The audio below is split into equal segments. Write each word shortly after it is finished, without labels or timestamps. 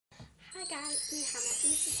it's me Hannah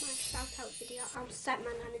and this is my shout out video. I'm set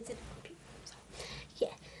my nan into the computer. So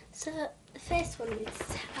yeah. So the first one is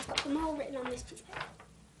I've got them all written on this video.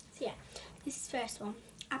 So yeah, this is the first one.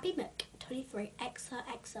 Abby Mc 23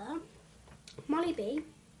 XOXO, Molly B,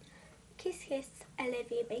 Kiss Kiss,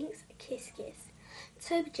 Olivia Binks, Kiss Kiss,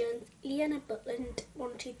 Toby Jones, Leona Butland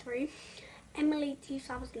 123, Emily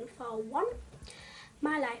 2004 1,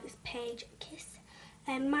 My Life is Paige Kiss,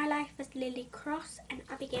 My Life is Lily Cross and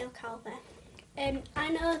Abigail Calver. I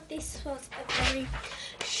know this was a very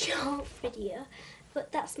short video, but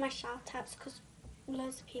that's my shout outs because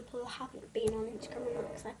loads of people haven't been on Instagram and that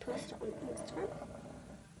because I posted it on Instagram.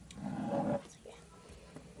 So yeah.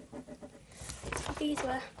 So these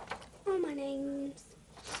were all my names.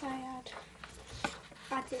 So I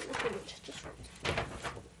didn't know how much I just wrote.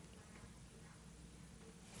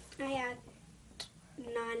 I had 9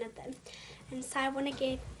 of them. And so I want to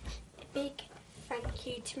give a big thank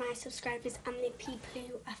you to my subscribers and the people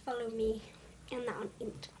who follow me and that on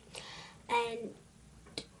Instagram. And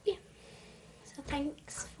yeah, so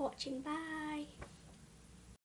thanks for watching, bye.